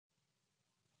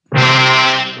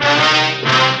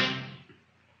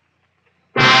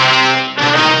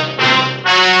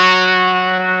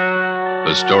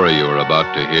The story you are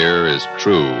about to hear is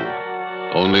true.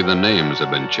 Only the names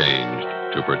have been changed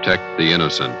to protect the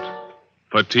innocent.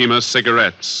 Fatima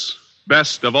Cigarettes,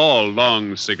 best of all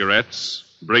long cigarettes,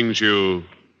 brings you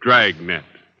Dragnet.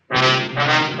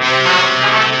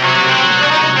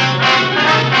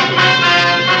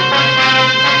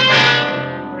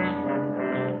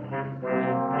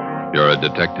 You're a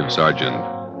detective sergeant.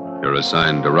 You're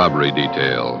assigned to robbery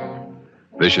detail.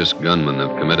 Vicious gunmen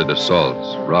have committed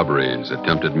assaults, robberies,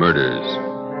 attempted murders.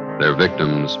 Their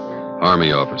victims,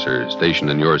 Army officers stationed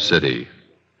in your city.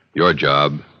 Your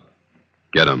job,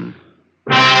 get them.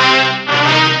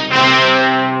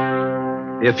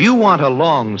 If you want a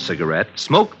long cigarette,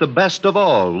 smoke the best of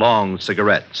all long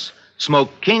cigarettes.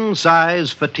 Smoke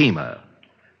king-size Fatima.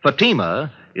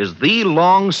 Fatima is the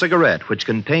long cigarette which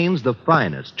contains the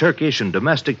finest Turkish and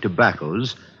domestic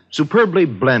tobaccos superbly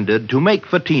blended to make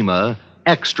Fatima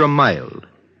extra mild.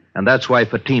 And that's why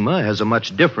Fatima has a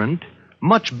much different,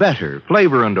 much better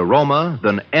flavor and aroma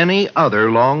than any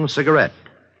other long cigarette.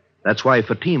 That's why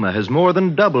Fatima has more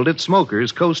than doubled its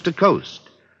smokers coast to coast.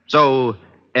 So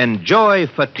enjoy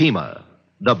Fatima,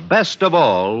 the best of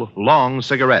all long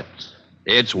cigarettes.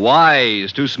 It's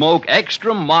wise to smoke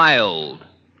extra mild.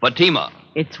 Fatima.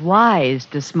 It's wise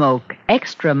to smoke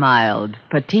extra mild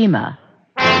Fatima.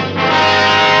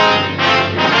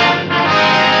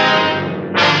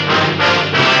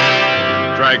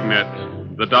 Dragnet,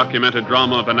 the documented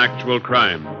drama of an actual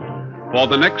crime. For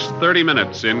the next 30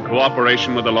 minutes, in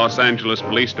cooperation with the Los Angeles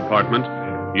Police Department,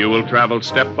 you will travel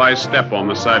step by step on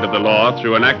the side of the law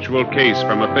through an actual case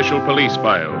from official police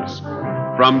files.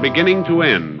 From beginning to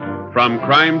end, from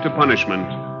crime to punishment,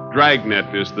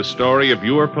 Dragnet is the story of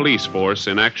your police force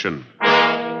in action.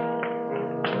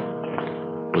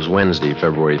 It was Wednesday,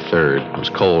 February 3rd. It was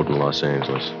cold in Los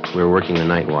Angeles. We were working the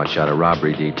night watch out of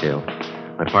robbery detail.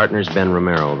 My partner's Ben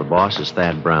Romero. The boss is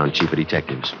Thad Brown, chief of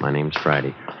detectives. My name's Friday.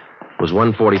 It was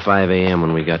 1:45 a.m.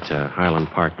 when we got to Highland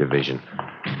Park Division.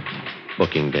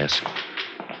 Booking desk.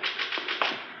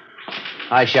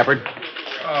 Hi, Shepard.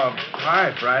 Oh,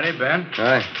 hi, Friday, Ben.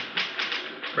 Hi.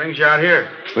 Brings you out here.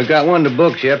 We got one to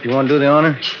book, Shep. You want to do the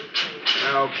honor?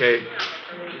 Okay.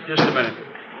 Just a minute.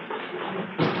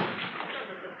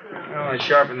 Well, I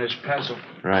sharpen this pencil.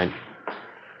 Right.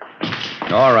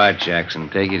 All right, Jackson.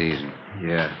 Take it easy.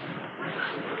 Yeah.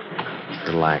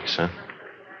 Relax, huh?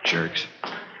 Jerks.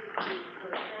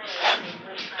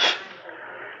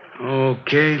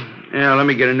 Okay. Yeah, let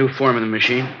me get a new form in the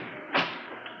machine.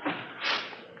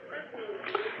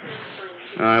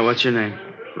 All right, what's your name?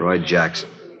 Roy Jackson.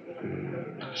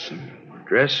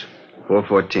 Address?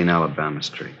 414 Alabama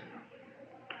Street.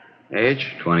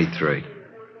 Age? 23.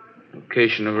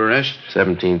 Location of arrest?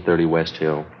 1730 West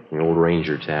Hill, the old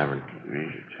Ranger Tavern.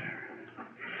 Ranger Tavern.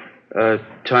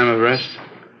 Time of arrest?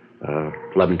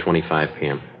 11:25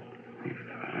 p.m.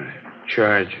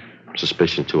 Charge?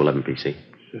 Suspicion 211 PC.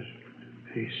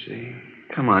 PC.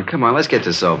 Come on. Let's get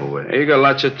this over with. Hey, you got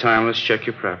lots of time. Let's check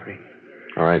your property.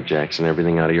 All right, Jackson.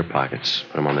 Everything out of your pockets.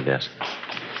 Put them on the desk.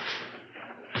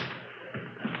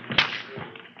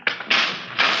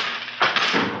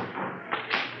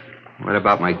 What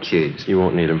about my keys? You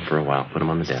won't need them for a while. Put them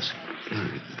on the desk.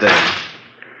 There.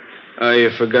 Oh,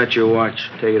 you forgot your watch.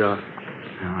 Take it off.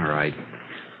 All right.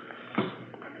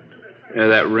 Yeah,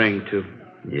 that ring, too.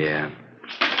 Yeah.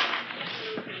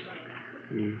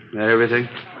 That everything?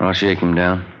 I'll shake him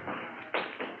down.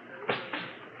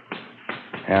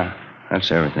 Yeah,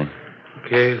 that's everything.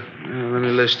 Okay, let me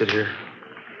list it here.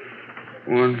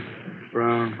 1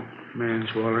 brown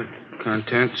man's wallet.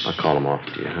 Contents? I'll call them off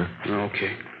to you, huh?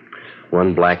 Okay.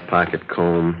 1 black pocket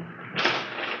comb.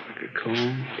 Pocket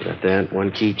comb. Got that?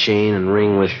 1 keychain and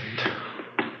ring with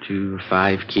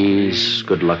 5 keys.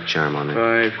 Good luck charm on it.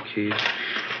 5 keys.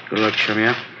 Good luck charm,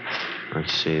 yeah.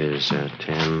 Let's see, there's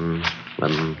 10,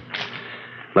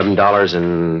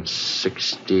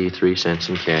 $11.63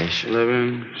 in cash.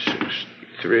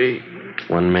 11.63.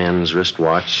 1 man's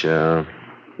wristwatch,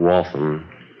 Waltham.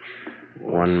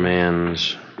 1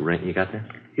 man's ring. You got that?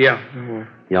 Yeah.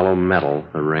 Yellow metal,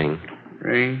 the ring.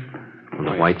 Ring. And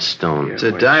the white stone. It's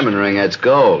a diamond ring. That's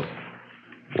gold.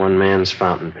 1 man's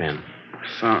fountain pen.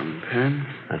 Fountain pen.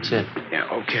 That's it. Yeah,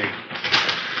 okay.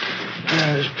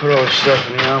 Just put all the stuff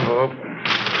in the envelope.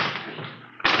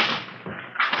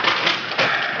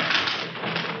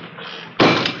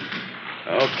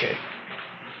 Okay.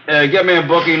 Get me a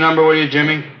booking number, will you,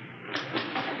 Jimmy?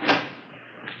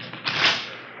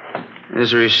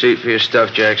 Here's a receipt for your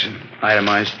stuff, Jackson.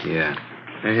 Itemized. Yeah.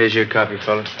 And here's your copy,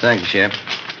 fellas. Thank you, Shep.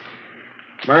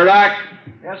 Murdoch.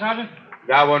 Yes, Sergeant?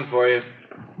 Got one for you.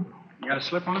 You got a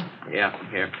slip on? Yeah,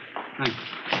 here. Thanks.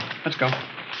 Let's go.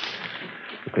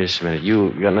 Wait a minute.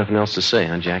 You got nothing else to say,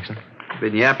 huh, Jackson?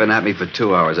 Been yapping at me for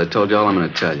 2 hours. I told you all I'm going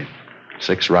to tell you.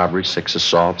 6 robberies, 6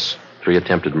 assaults, 3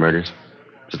 attempted murders.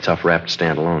 It's a tough rap to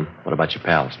stand alone. What about your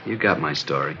pals? You got my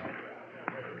story.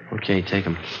 Okay, take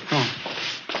them.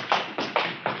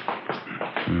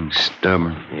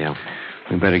 Stubborn. Yeah.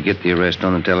 We better get the arrest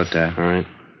on the teletype. All right.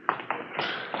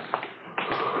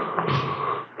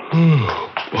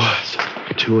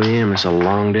 What? 2 a.m. It's a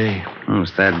long day.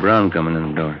 It's Thad Brown coming in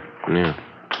the door. Yeah.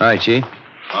 Hi, Chief.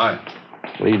 Hi.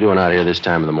 What are you doing out here this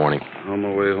time of the morning? On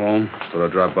my way home, thought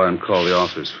I'd drop by and call the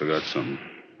office. Forgot something.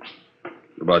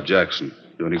 About Jackson.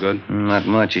 Do any good? Not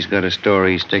much. He's got a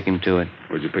story. He's sticking to it.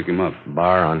 Where'd you pick him up?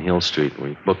 Bar on Hill Street.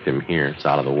 We booked him here. It's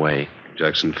out of the way.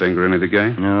 Jackson finger any of the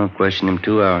gang? No, question him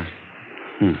 2 hours.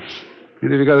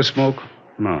 Either of you got a smoke?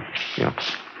 No. Yeah.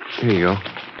 Here you go.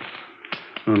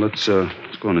 Well, let's go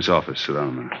in his office. Sit down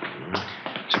a minute.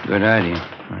 It's a good idea.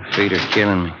 My feet are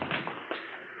killing me.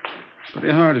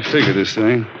 Pretty hard to figure this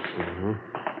thing.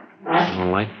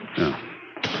 All right. Yeah.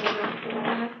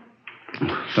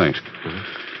 Thanks.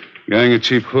 Gang of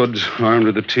cheap hoods, armed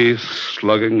to the teeth,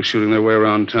 slugging, shooting their way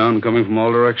around town, coming from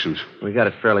all directions. We got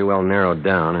it fairly well narrowed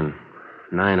down, and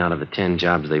 9 out of the 10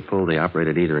 jobs they pulled, they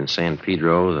operated either in San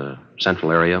Pedro, the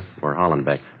central area, or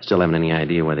Hollenbeck. Still haven't any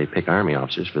idea why they pick Army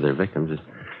officers for their victims.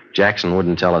 Jackson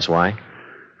wouldn't tell us why.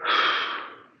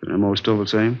 The MO's still the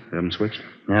same? They haven't switched?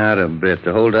 Not a bit.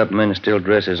 The hold-up men still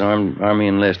dress as Army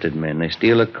enlisted men. They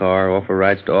steal a car, offer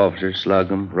rights to officers, slug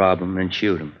them, rob them, and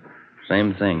shoot them.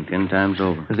 Same thing, 10 times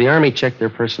over. Has the Army checked their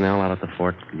personnel out at the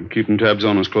fort? Keeping tabs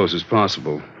on as close as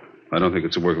possible. I don't think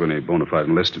it's the work of any bona fide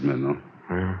enlisted men, though.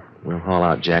 Well, we'll haul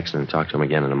out Jackson and talk to him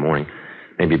again in the morning.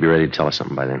 Maybe he'll be ready to tell us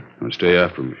something by then. I'll stay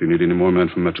after him. If you need any more men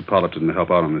from Metropolitan to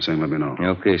help out on this thing, let me know.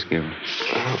 Okay, Skipper.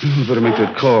 You better make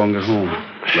that call and get home.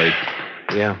 Late.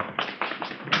 Yeah.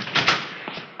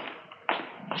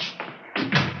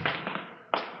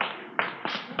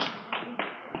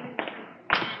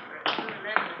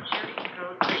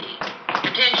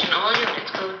 Attention, all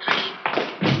units, code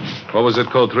 3. What was it,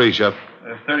 code 3, Shep?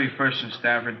 31st and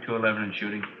Stafford, 211 and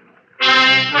shooting.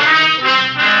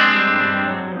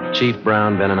 Chief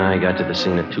Brown, Ben, and I got to the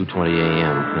scene at 2:20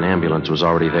 a.m. An ambulance was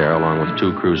already there, along with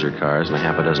 2 cruiser cars and a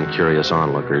half a dozen curious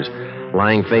onlookers.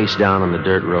 Lying face down on the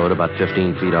dirt road about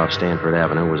 15 feet off Stanford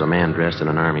Avenue was a man dressed in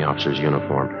an Army officer's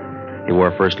uniform. He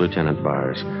wore first lieutenant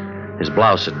bars. His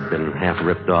blouse had been half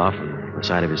ripped off, and the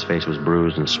side of his face was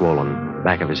bruised and swollen. The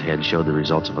back of his head showed the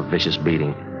results of a vicious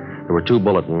beating. There were 2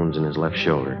 bullet wounds in his left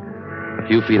shoulder. A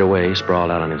few feet away,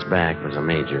 sprawled out on his back, was a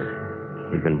major.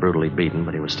 He'd been brutally beaten,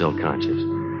 but he was still conscious.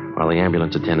 While the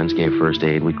ambulance attendants gave first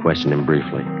aid, we questioned him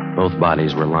briefly. Both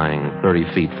bodies were lying 30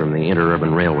 feet from the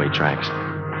interurban railway tracks.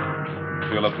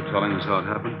 Feel up to telling us how it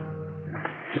happened?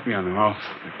 Hit me on the mouth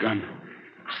with a gun.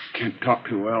 Can't talk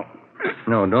too well.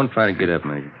 No, don't try to get up,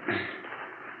 Major.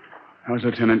 That was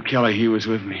Lieutenant Kelly. He was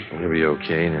with me. He'll be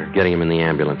okay. They're getting him in the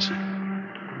ambulance.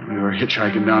 We were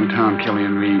hitchhiking downtown, Kelly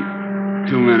and me.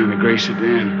 2 men in a gray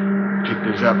sedan picked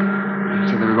us up.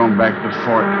 Said they were going back to the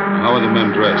fort. How were the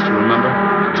men dressed? Do you remember?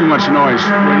 Too much noise.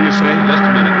 What do you say? Just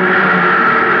a minute.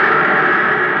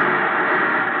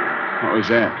 What was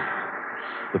that?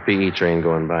 The PE train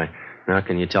going by. Now,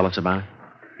 can you tell us about it?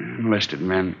 Enlisted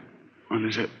men. One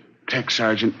is a tech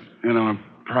sergeant and a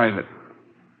private.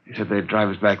 He said they'd drive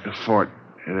us back to the fort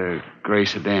in a gray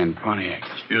sedan, Pontiac.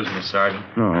 Excuse me, Sergeant.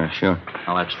 Oh, sure.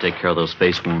 I'll have to take care of those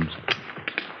face wounds.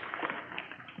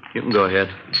 You can go ahead.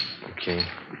 Okay.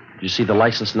 Did you see the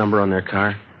license number on their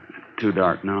car? Too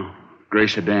dark now. Gray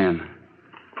sedan.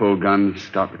 Pulled guns,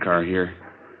 stopped the car here.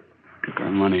 Took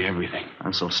our money, everything.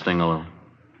 This'll sting a little.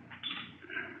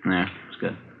 There, it's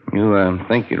good. You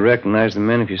think you'd recognize the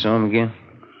men if you saw them again?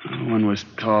 One was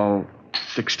tall,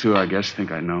 6'2", I guess.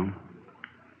 Think I know him.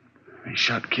 They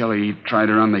shot Kelly. He tried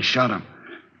to run. They shot him.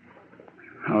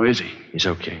 How is he? He's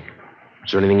okay.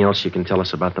 Is there anything else you can tell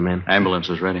us about the men? Ambulance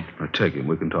is ready. Now, take him.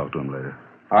 We can talk to him later.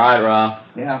 All right, Rob.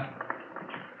 Yeah.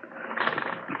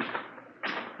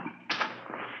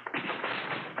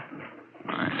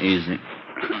 All right, easy.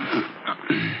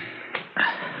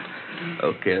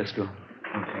 Okay, let's go.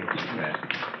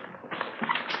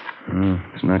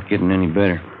 It's not getting any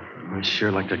better. They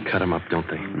sure like to cut him up, don't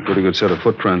they? Pretty good set of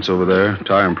footprints over there.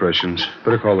 Tire impressions.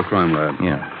 Better call the crime lab.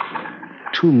 Yeah.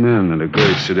 2 men in a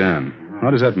gray sedan.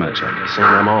 How does that match up? Same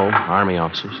M.O., Army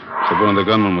officers. So one of the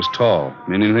gunmen was tall.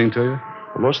 Mean anything to you?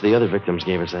 Well, most of the other victims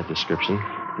gave us that description.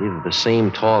 Either the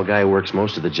same tall guy works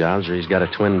most of the jobs, or he's got a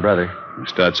twin brother. The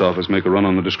stats office make a run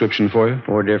on the description for you?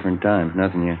 4 different times.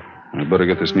 Nothing yet. I better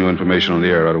get this new information on the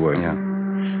air right away. Yeah.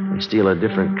 They steal a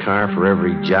different car for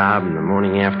every job, and the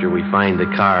morning after we find the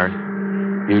car,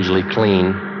 Usually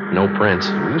clean, no prints.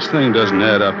 This thing doesn't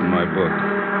add up in my book.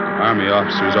 Army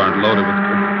officers aren't loaded with...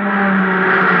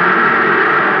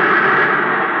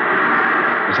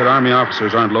 I said Army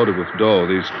officers aren't loaded with dough.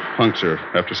 These punks are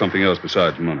after something else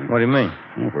besides money. What do you mean?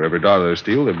 Well, for every dollar they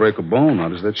steal, they break a bone. How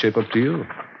does that shape up to you?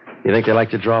 You think they like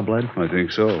to draw blood? I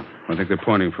think so. I think they're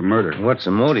pointing for murder. What's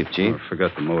the motive, Chief? Oh,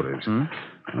 forget the motives. I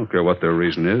don't care what their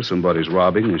reason is. Somebody's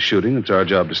robbing and shooting. It's our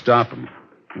job to stop them.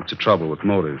 What's the trouble with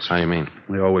motives? How you mean?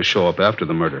 They always show up after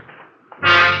the murder.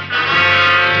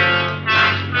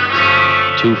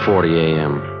 2:40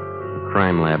 a.m. The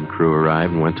crime lab crew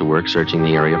arrived and went to work searching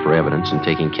the area for evidence and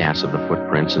taking casts of the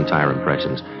footprints and tire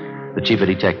impressions. The chief of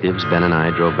detectives, Ben, and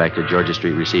I drove back to Georgia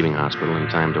Street Receiving Hospital in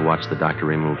time to watch the doctor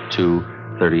remove 2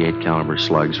 .38 caliber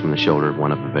slugs from the shoulder of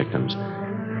one of the victims.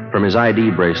 From his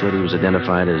ID bracelet, he was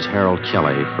identified as Harold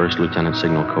Kelly, 1st Lieutenant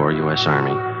Signal Corps, U.S.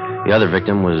 Army. The other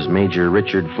victim was Major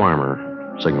Richard Farmer,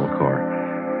 Signal Corps.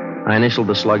 I initialed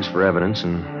the slugs for evidence,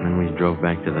 and then we drove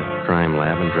back to the crime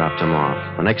lab and dropped them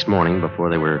off. The next morning,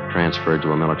 before they were transferred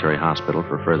to a military hospital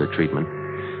for further treatment,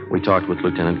 we talked with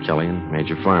Lieutenant Kelly and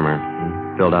Major Farmer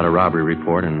and filled out a robbery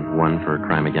report and one for a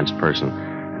crime against person.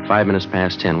 At 5 minutes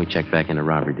past 10, we checked back into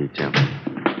robbery detail.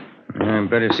 I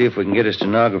better see if we can get a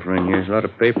stenographer in here. There's a lot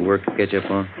of paperwork to catch up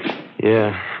on.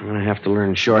 Yeah, I'm going to have to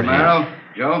learn shorthand. Romero,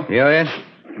 Joe? Yeah, Ed?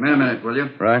 Come in a minute, will you?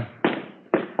 Right.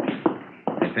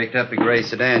 They picked up the gray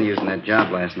sedan using that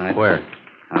job last night. Where?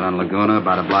 Out on Laguna,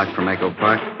 about a block from Echo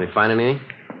Park. They find anything?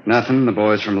 Nothing. The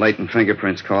boys from Leighton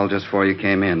Fingerprints called just before you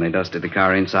came in. They dusted the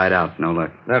car inside out. No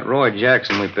luck. That Roy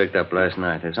Jackson we picked up last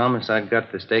night. Has homicide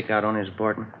got the stakeout on his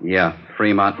apartment? Yeah,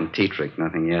 Fremont and Tetrick.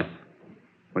 Nothing yet.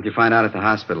 What'd you find out at the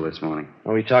hospital this morning?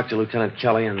 Well, we talked to Lieutenant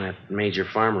Kelly and that Major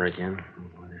Farmer again.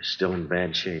 They're still in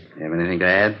bad shape. You have anything to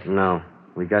add? No.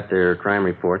 We got their crime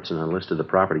reports and a list of the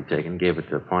property taken, gave it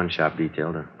to pawn shop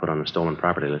detail to put on the stolen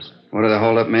property list. What are the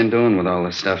hold-up men doing with all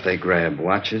the stuff they grabbed?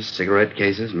 Watches, cigarette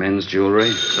cases, men's jewelry?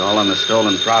 It's all on the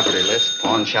stolen property list.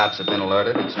 Pawn shops have been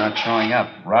alerted. It's not showing up.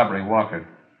 Robbery, Walker.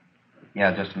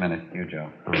 Yeah, just a minute. You, Joe.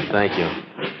 Oh, thank you.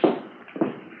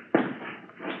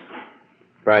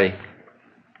 Friday.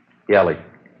 Yelly.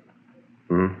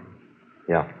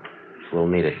 Yeah. We'll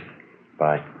meet it.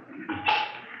 Bye.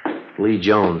 Lee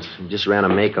Jones. He just ran a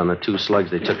make on the 2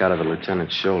 slugs they took out of the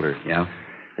lieutenant's shoulder. Yeah?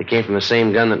 They came from the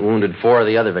same gun that wounded 4 of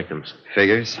the other victims.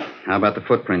 Figures. How about the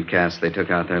footprint cast they took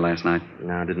out there last night?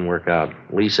 No, it didn't work out.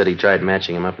 Lee said he tried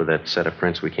matching them up with that set of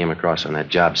prints we came across on that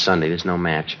job Sunday. There's no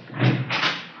match.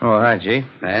 Oh, hi, G.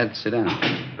 Bad. Sit down.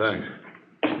 Thanks.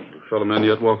 Fellow man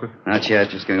yet, Walker? Not yet.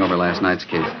 Just getting over last night's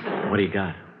case. What do you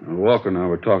got? Walker and I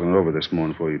were talking it over this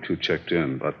morning before you two checked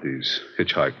in about these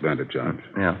hitchhike bandit jobs.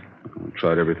 Yeah. We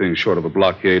tried everything short of a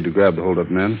blockade to grab the hold-up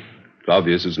men. It's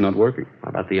obvious it's not working. How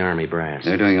about the Army brass?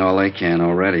 They're doing all they can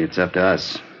already. It's up to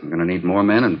us. We're going to need more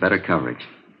men and better coverage.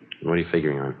 What are you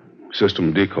figuring on?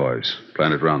 System decoys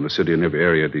planted around the city and every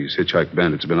area these hitchhike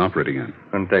bandits have been operating in.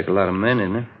 Gonna take a lot of men,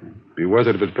 isn't it? Be worth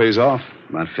it if it pays off.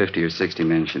 About 50 or 60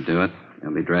 men should do it.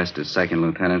 They'll be dressed as second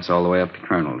lieutenants all the way up to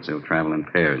colonels. They'll travel in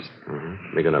pairs.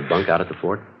 They're going to bunk out at the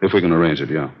fort? If we can arrange it,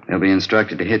 yeah. They'll be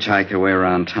instructed to hitchhike their way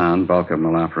around town. Bulk of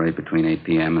them will operate between 8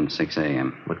 p.m. and 6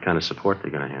 a.m. What kind of support are they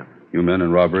going to have? You men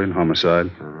in robbery and homicide.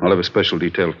 I'll have a special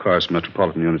detailed cars from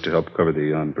Metropolitan Unit to help cover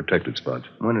the unprotected spots.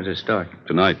 When does it start?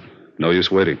 Tonight. No use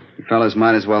waiting. You fellas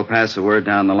might as well pass the word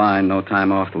down the line. No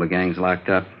time off till the gang's locked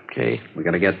up. Okay. We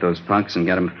got to get those punks and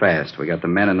get them fast. We got the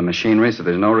men and the machinery, so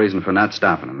there's no reason for not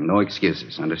stopping them. No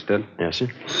excuses. Understood? Yes, sir.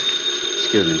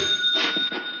 Excuse me.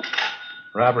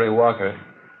 Robbery, Walker.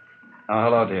 Oh,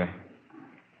 hello, dear.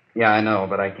 Yeah, I know,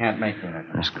 but I can't make that.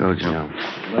 Let's go, Joe.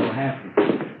 We'll have to.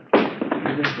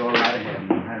 You just go right ahead, and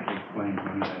we'll have to explain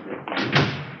things I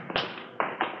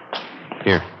did.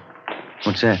 Here.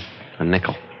 What's that? A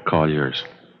nickel. Call yours.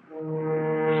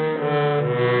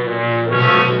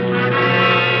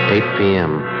 8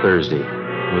 p.m., Thursday.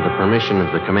 With the permission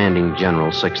of the commanding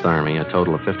general, 6th Army, a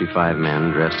total of 55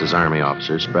 men dressed as Army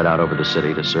officers spread out over the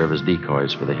city to serve as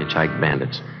decoys for the hitchhike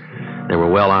bandits. They were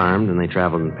well armed, and they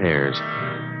traveled in pairs.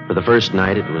 For the first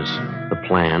night, it was the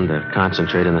plan to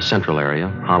concentrate in the central area,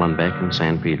 Hollenbeck and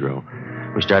San Pedro.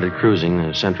 We started cruising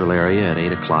the central area at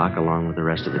 8 o'clock along with the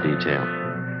rest of the detail.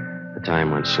 The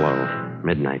time went slow.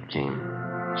 Midnight came.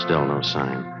 Still no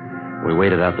sign. We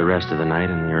waited out the rest of the night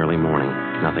and the early morning.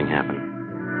 Nothing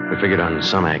happened. We figured on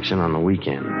some action on the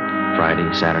weekend.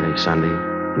 Friday, Saturday, Sunday,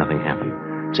 nothing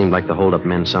happened. It seemed like the hold-up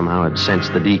men somehow had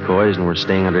sensed the decoys and were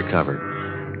staying under cover.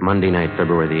 Monday night,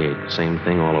 February the 8th, same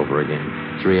thing all over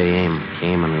again. 3 a.m.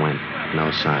 came and went. No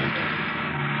sign.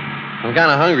 I'm kind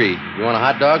of hungry. You want a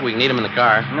hot dog? We can eat them in the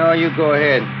car. No, you go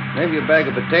ahead. Maybe a bag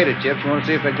of potato chips. You want to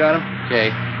see if I got them? Okay.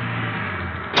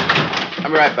 I'll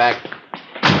be right back.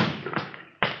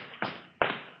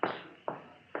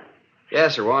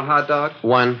 Yes, sir. Want hot dog?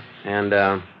 One. And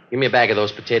give me a bag of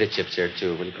those potato chips there,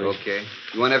 too, will you please? Okay.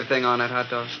 You want everything on that hot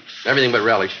dog? Everything but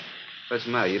relish. What's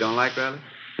the matter? You don't like relish?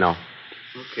 No.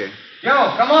 Okay.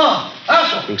 Joe, come on.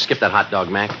 Hustle. You can skip that hot dog,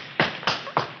 Mac.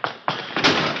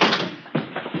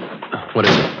 What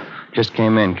is it? Just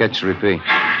came in. Catch the repeat.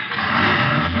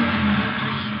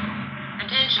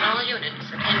 Attention all units.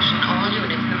 Attention all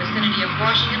units. In the vicinity of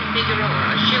Washington, Figueroa.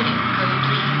 A shooting. Code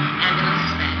 3.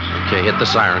 Ambulance dispatch. Okay, hit the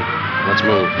siren. Let's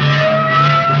move.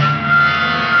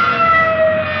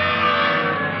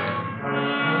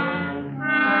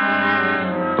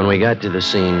 When we got to the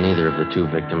scene, neither of the two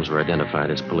victims were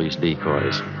identified as police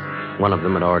decoys. One of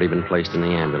them had already been placed in the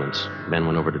ambulance. Ben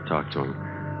went over to talk to him.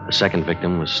 The second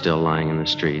victim was still lying in the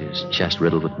street, his chest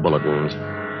riddled with bullet wounds.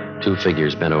 Two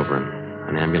figures bent over him,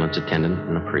 an ambulance attendant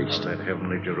and a priest. That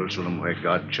heavenly Jerusalem where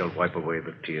God shall wipe away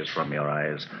the tears from your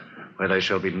eyes, where there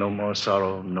shall be no more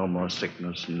sorrow, no more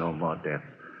sickness, no more death,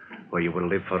 where you will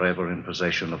live forever in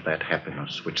possession of that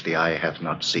happiness which the eye hath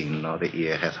not seen nor the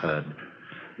ear hath heard,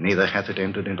 neither hath it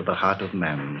entered into the heart of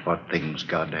man what things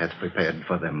God hath prepared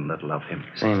for them that love him.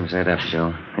 Same as that up,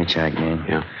 Joe. Hitchhike man.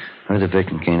 Yeah. Well, the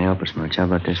victim can't help us much. How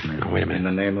about this man? Oh, wait a minute. In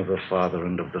the name of the Father,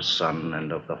 and of the Son,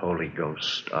 and of the Holy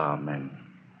Ghost. Amen.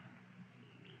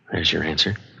 There's your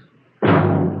answer.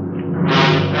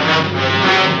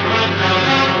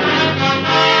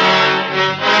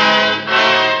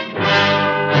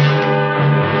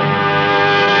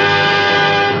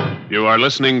 You are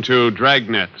listening to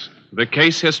Dragnet, the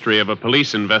case history of a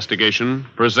police investigation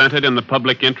presented in the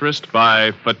public interest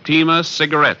by Fatima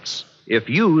Cigarettes. If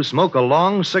you smoke a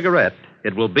long cigarette,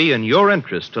 it will be in your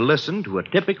interest to listen to a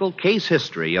typical case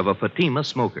history of a Fatima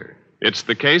smoker. It's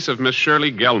the case of Miss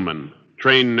Shirley Gelman,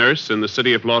 trained nurse in the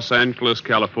city of Los Angeles,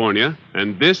 California,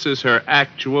 and this is her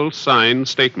actual signed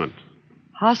statement.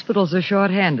 Hospitals are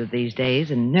short-handed these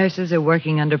days, and nurses are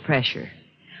working under pressure.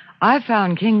 I've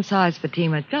found king-size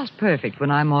Fatima just perfect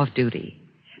when I'm off duty.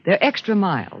 They're extra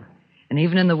mild, and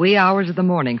even in the wee hours of the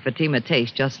morning, Fatima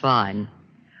tastes just fine.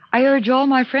 I urge all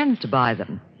my friends to buy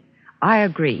them. I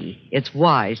agree. It's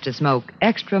wise to smoke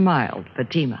extra mild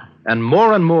Fatima. And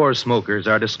more smokers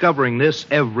are discovering this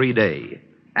every day.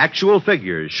 Actual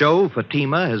figures show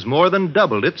Fatima has more than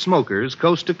doubled its smokers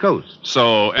coast to coast.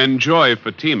 So enjoy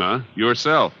Fatima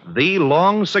yourself. The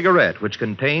long cigarette, which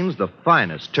contains the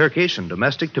finest Turkish and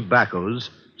domestic tobaccos,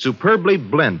 superbly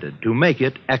blended to make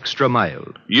it extra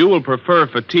mild. You will prefer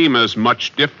Fatima's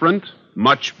much different,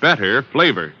 much better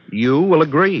flavor. You will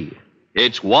agree.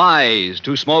 It's wise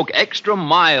to smoke extra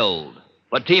mild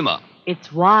Fatima.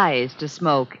 It's wise to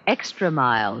smoke extra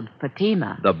mild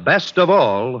Fatima. The best of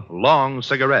all long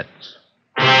cigarettes.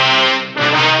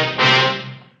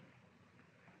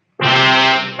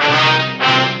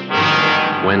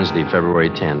 Wednesday, February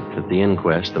 10th. At the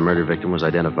inquest, the murder victim was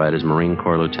identified as Marine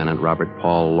Corps Lieutenant Robert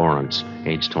Paul Lawrence,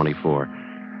 age 24.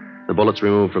 The bullets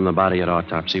removed from the body at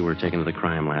autopsy were taken to the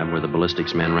crime lab where the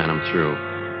ballistics men ran them through.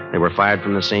 They were fired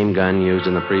from the same gun used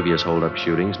in the previous hold-up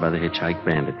shootings by the hitchhike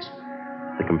bandits.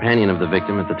 The companion of the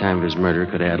victim at the time of his murder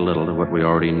could add little to what we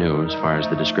already knew as far as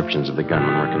the descriptions of the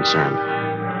gunmen were concerned.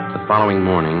 The following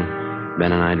morning,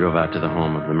 Ben and I drove out to the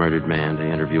home of the murdered man to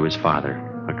interview his father,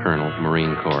 a colonel,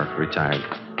 Marine Corps, retired.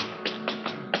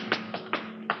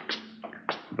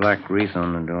 Black wreath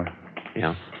on the door.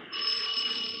 Yeah.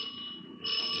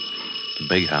 It's a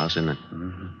big house, isn't it?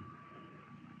 Mm-hmm.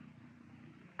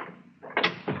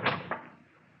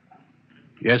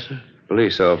 Yes, sir?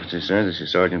 Police officer, sir. This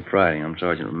is Sergeant Friday. I'm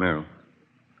Sergeant Romero.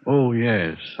 Oh,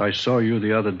 yes. I saw you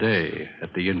the other day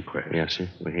at the inquest. Yes, sir.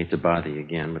 We hate to bother you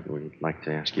again, but we'd like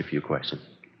to ask you a few questions.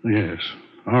 Yes.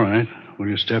 All right. Will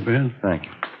you step in? Thank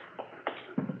you.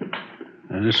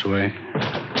 This way.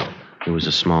 He was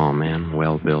a small man,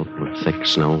 well-built, with thick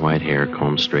snow-white hair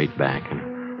combed straight back and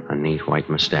a neat white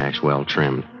mustache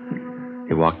well-trimmed.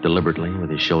 He walked deliberately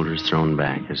with his shoulders thrown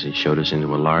back as he showed us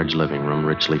into a large living room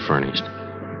richly furnished.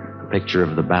 A picture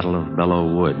of the Battle of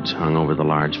Belleau Woods hung over the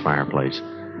large fireplace.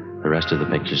 The rest of the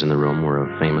pictures in the room were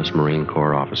of famous Marine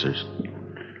Corps officers.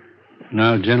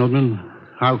 Now, gentlemen,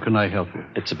 how can I help you?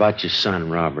 It's about your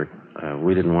son, Robert.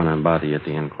 We didn't want to bother you at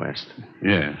the inquest.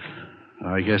 Yes.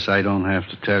 I guess I don't have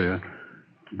to tell you.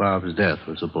 Bob's death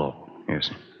was a blow. Yes,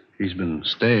 sir. He's been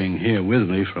staying here with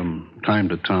me from time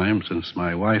to time since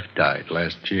my wife died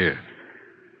last year.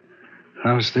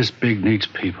 House this big needs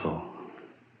people.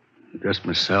 Just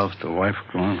myself, the wife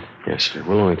gone. Yes, sir.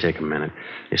 We'll only take a minute.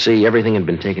 You see, everything had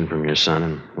been taken from your son,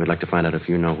 and we'd like to find out if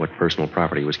you know what personal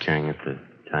property he was carrying at the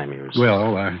time he was...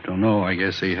 Well, I don't know. I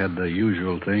guess he had the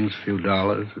usual things, a few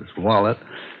dollars, his wallet,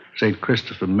 St.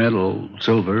 Christopher medal,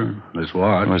 silver, his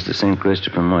watch. Was the St.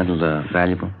 Christopher medal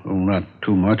valuable? Oh, not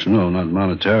too much, no, not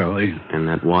monetarily. And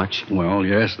that watch? Well,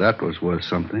 yes, that was worth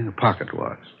something, a pocket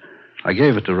watch. I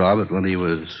gave it to Robert when he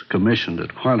was commissioned at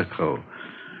Quantico.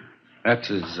 That's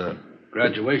his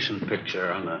graduation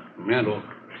picture on the mantel.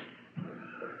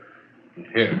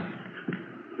 Here.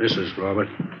 This is Robert.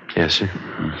 Yes, sir.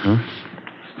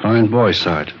 Mm-hmm. Fine boy,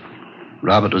 Sergeant.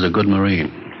 Robert was a good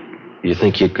Marine. You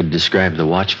think you could describe the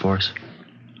watch for us?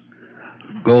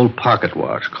 Gold pocket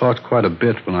watch. Cost quite a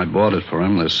bit when I bought it for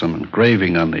him. There's some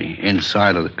engraving on the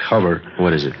inside of the cover.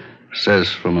 What is it? Says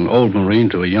from an old Marine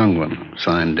to a young one.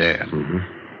 Signed Dan.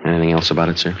 Mm-hmm. Anything else about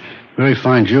it, sir? Very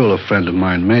fine jeweler friend of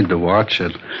mine made the watch.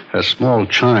 It has small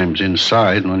chimes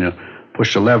inside, and when you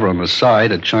push the lever on the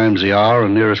side, it chimes the hour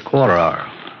and nearest quarter hour.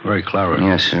 Very clever.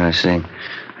 Yes, sir, I see.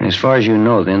 And as far as you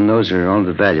know, then, those are all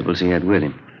the valuables he had with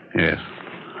him. Yes.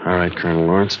 All right, Colonel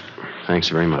Lawrence. Thanks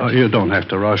very much. You don't have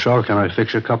to rush off. Can I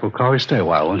fix you a cup of coffee? Stay a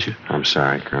while, won't you? I'm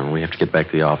sorry, Colonel. We have to get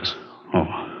back to the office. Oh.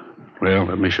 Well,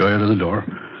 let me show you to the door.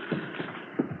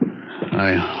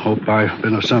 I hope I've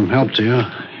been of some help to you.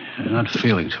 You're not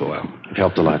feeling so well. You've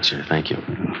helped a lot, sir. Thank you.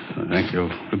 Thank you.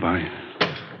 Goodbye.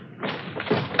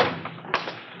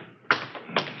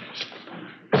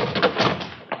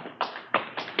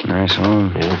 Nice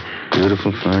home. Yeah.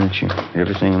 Beautiful furniture.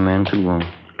 Everything a man could want.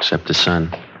 Except the sun.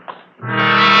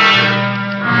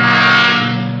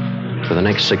 For the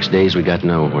next 6 days, we got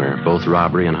nowhere. Both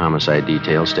robbery and homicide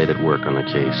details stayed at work on the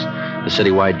case. The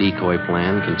citywide decoy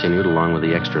plan continued along with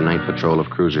the extra night patrol of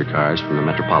cruiser cars from the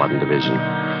Metropolitan Division.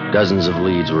 Dozens of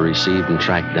leads were received and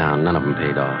tracked down. None of them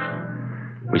paid off.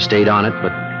 We stayed on it,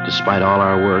 but despite all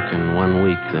our work, in 1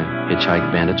 week, the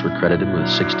hitchhike bandits were credited with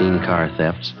 16 car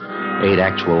thefts, 8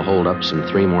 actual holdups, and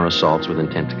 3 more assaults with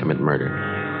intent to commit murder.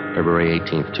 February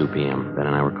 18th, 2 p.m. Ben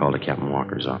and I were called to Captain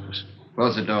Walker's office.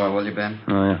 Close the door, will you, Ben?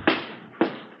 Oh, yeah.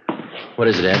 What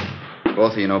is it, Ed?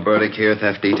 Both of you know Burdick here,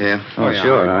 theft detail? Oh, yeah,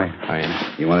 sure. All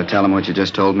right. You want to tell him what you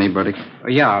just told me, Burdick?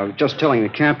 Yeah, I was just telling the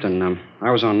captain. I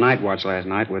was on night watch last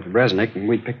night with Resnick, and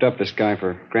we picked up this guy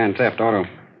for grand theft auto.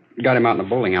 Got him out in a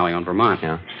bowling alley on Vermont.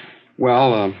 Yeah.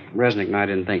 Well, Resnick and I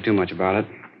didn't think too much about it.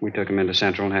 We took him into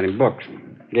Central and had him booked.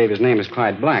 Gave his name as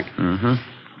Clyde Black.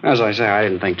 Mm-hmm. As I say, I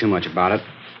didn't think too much about it.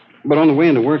 But on the way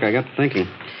into work, I got to thinking.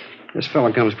 This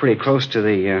fella comes pretty close to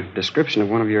the description of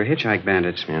one of your hitchhike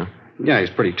bandits. Yeah? Yeah, he's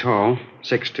pretty tall,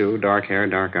 6'2", dark hair,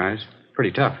 dark eyes.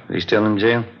 Pretty tough. He's still in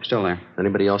jail? Still there.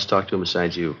 Anybody else talk to him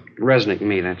besides you? Resnick and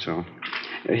me, that's all.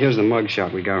 Here's the mug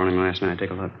shot we got on him last night.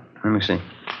 Take a look. Let me see.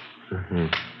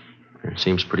 Mm-hmm. It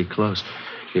seems pretty close.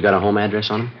 You got a home address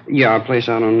on him? Yeah, a place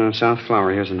out on South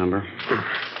Flower. Here's the number.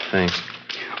 Thanks.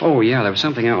 Oh, yeah, there was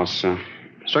something else.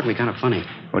 Struck me kind of funny.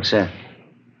 What's that?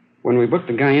 When we booked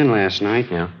the guy in last night...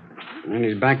 Yeah? In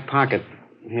his back pocket,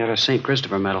 he had a St.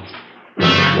 Christopher medal.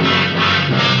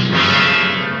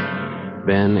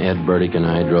 Ben, Ed, Burdick, and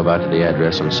I drove out to the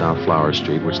address on South Flower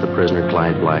Street, which the prisoner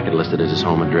Clyde Black had listed as his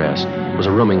home address. It was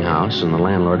a rooming house, and the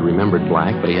landlord remembered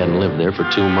Black, but he hadn't lived there for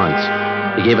 2 months.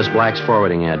 He gave us Black's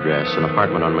forwarding address, an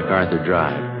apartment on MacArthur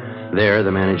Drive. There,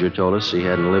 the manager told us he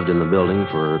hadn't lived in the building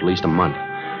for at least a month.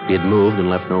 He had moved and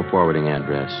left no forwarding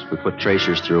address. We put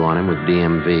tracers through on him with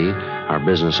DMV, our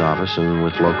business office, and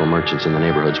with local merchants in the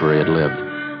neighborhoods where he had lived.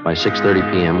 By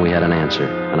 6:30 p.m., we had an answer.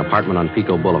 An apartment on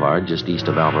Pico Boulevard, just east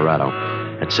of Alvarado.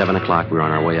 At 7 o'clock, we were on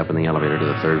our way up in the elevator to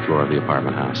the 3rd floor of the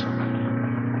apartment house.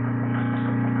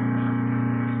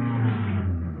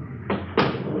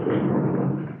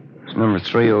 It's number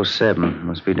 307.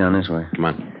 Must be down this way. Come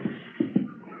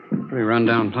on. Pretty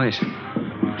run-down place.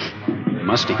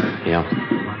 Musty. Yeah.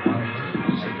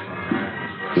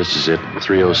 This is it,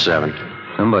 307.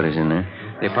 Somebody's in there.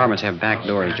 The apartments have back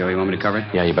doors, Joe. You want me to cover it?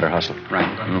 Yeah, you better hustle. Right.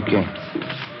 Okay.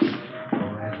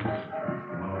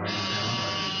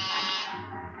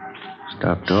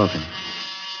 Stop talking.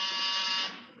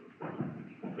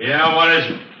 Yeah, what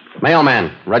is it?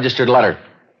 Mailman, registered letter.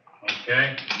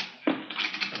 Okay.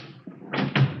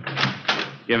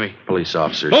 Give me. Police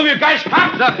officers. Move you guys.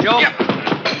 Pop. What's up, Joe? Yeah.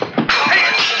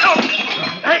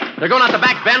 Hey. They're going out the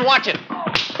back, Ben. Watch it.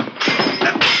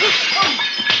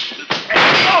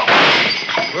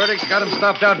 Burdick's got him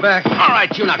stopped out back. All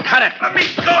right, you now cut it. Let me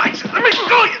go. I said, let me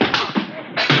go.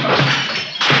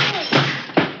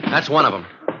 That's one of them.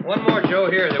 One more,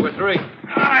 Joe. Here, there were 3. All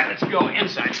right, let's go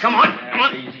inside. Come on. Come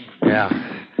on. Yeah.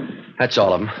 That's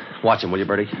all of them. Watch them, will you,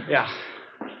 Bertie? Yeah.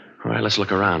 All right, let's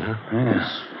look around, huh? Yeah.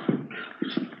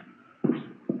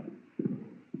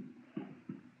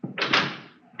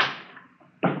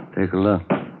 Take a look.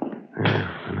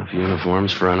 Yeah, enough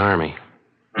uniforms for an army.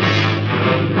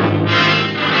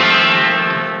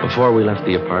 Before we left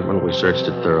the apartment, we searched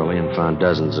it thoroughly and found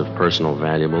dozens of personal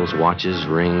valuables, watches,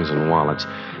 rings, and wallets.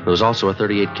 There was also a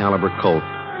 .38 caliber Colt.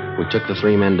 We took the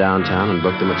 3 men downtown and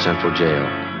booked them at Central Jail.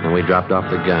 Then we dropped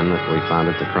off the gun that we found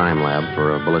at the crime lab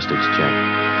for a ballistics check.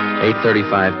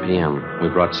 8:35 p.m. We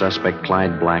brought suspect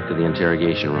Clyde Black to the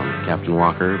interrogation room. Captain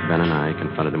Walker, Ben, and I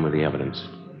confronted him with the evidence.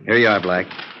 Here you are, Black.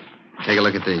 Take a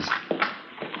look at these.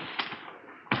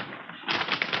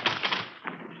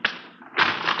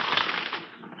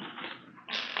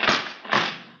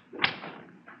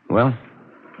 Well,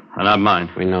 they're not mine.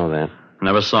 We know that.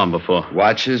 Never saw them before.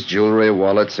 Watches, jewelry,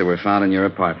 wallets, they were found in your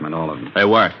apartment, all of them. They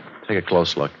were. Take a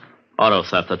close look. Auto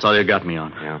theft, that's all you got me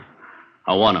on. Yeah.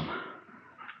 I won them.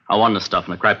 I won the stuff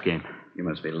in a crap game. You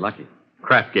must be lucky.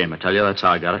 Crap game, I tell you. That's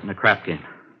how I got it, in a crap game.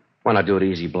 Why not do it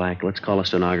easy, Black? Let's call a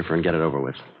stenographer and get it over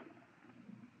with.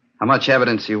 How much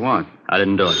evidence do you want? I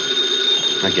didn't do it.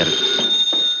 I get it.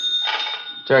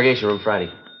 Interrogation room Friday.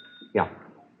 Yeah.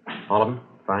 All of them?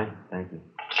 Fine. Thank you.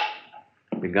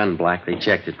 Your gun, Black. They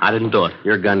checked it. I didn't do it.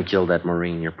 Your gun killed that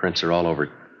Marine. Your prints are all over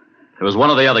it. It was one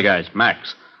of the other guys,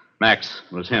 Max. Max,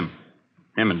 it was him.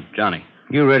 Him and Johnny.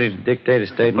 You ready to dictate a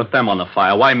statement? Put them on the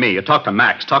file. Why me? You talk to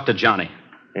Max. Talk to Johnny.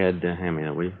 Ed, hand me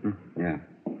that, will you? Yeah.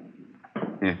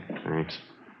 Here. Thanks.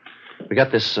 We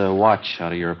got this watch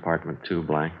out of your apartment, too,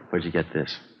 Black. Where'd you get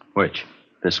this? Which?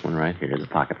 This one right here, the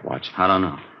pocket watch. I don't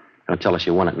know. Don't tell us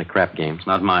you won it in a crap game. It's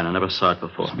not mine. I never saw it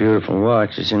before. It's a beautiful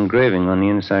watch. It's engraving on the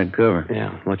inside cover.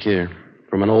 Yeah, look here.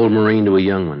 From an old Marine to a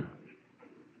young one.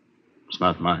 It's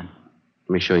not mine.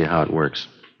 Let me show you how it works.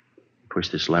 Push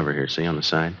this lever here, see, on the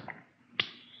side?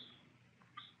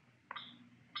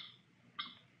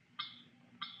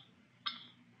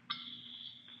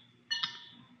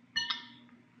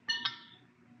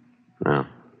 Now,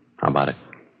 how about it?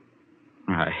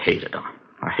 I hated them.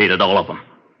 I hated all of them.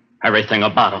 Everything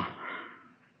about them.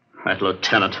 That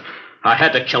lieutenant. I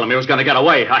had to kill him. He was going to get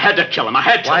away. I had to kill him. I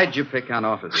had to. Why'd you pick on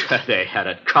officers? They had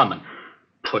it coming.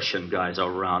 Pushing guys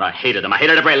around. I hated them. I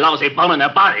hated every lousy bone in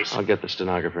their bodies. I'll get the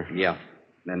stenographer. Yeah.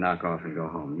 Then knock off and go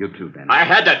home. You too, Ben. I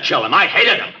had to kill him. I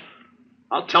hated him.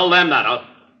 I'll tell them that.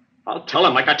 I'll tell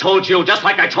them like I told you, just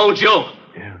like I told you.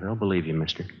 Yeah, they'll believe you,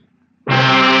 mister.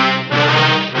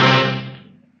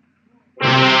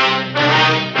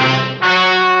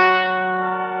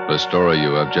 The story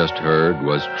you have just heard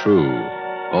was true.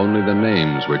 Only the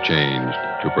names were changed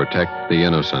to protect the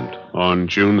innocent. On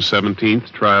June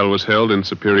 17th, trial was held in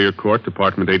Superior Court,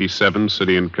 Department 87,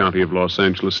 City and County of Los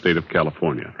Angeles, State of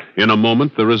California. In a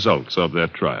moment, the results of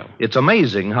that trial. It's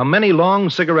amazing how many long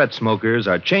cigarette smokers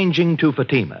are changing to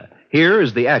Fatima. Here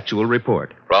is the actual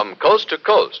report. From coast to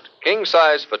coast,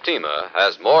 king-size Fatima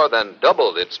has more than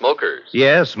doubled its smokers.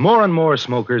 Yes, more and more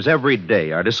smokers every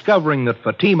day are discovering that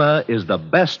Fatima is the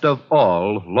best of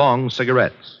all long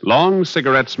cigarettes. Long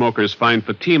cigarette smokers find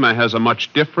Fatima has a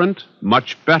much different,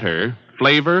 much better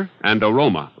flavor and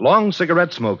aroma. Long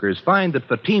cigarette smokers find that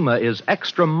Fatima is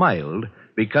extra mild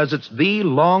because it's the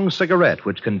long cigarette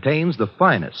which contains the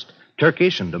finest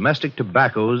Turkish and domestic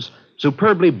tobaccos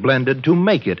superbly blended to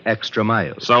make it extra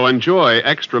mild. So enjoy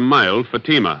extra mild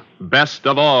Fatima, best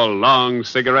of all long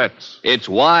cigarettes. It's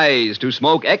wise to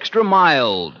smoke extra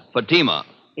mild Fatima.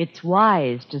 It's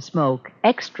wise to smoke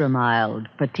extra mild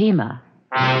Fatima.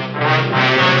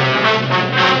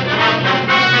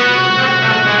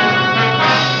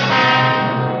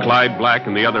 Clyde Black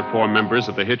and the other 4 members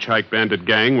of the Hitchhike Bandit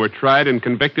gang were tried and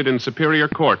convicted in Superior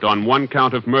Court on 1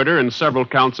 count of murder and several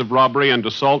counts of robbery and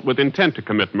assault with intent to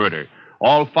commit murder.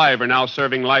 All 5 are now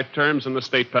serving life terms in the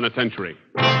state penitentiary.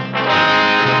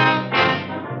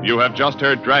 You have just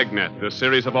heard Dragnet, a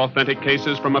series of authentic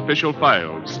cases from official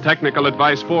files. Technical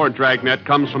advice for Dragnet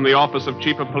comes from the Office of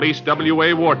Chief of Police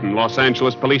W.A. Wharton, Los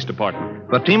Angeles Police Department.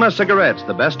 Fatima Cigarettes,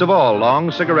 the best of all long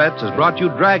cigarettes, has brought you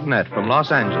Dragnet from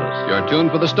Los Angeles. You're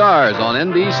tuned for the stars on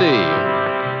NBC.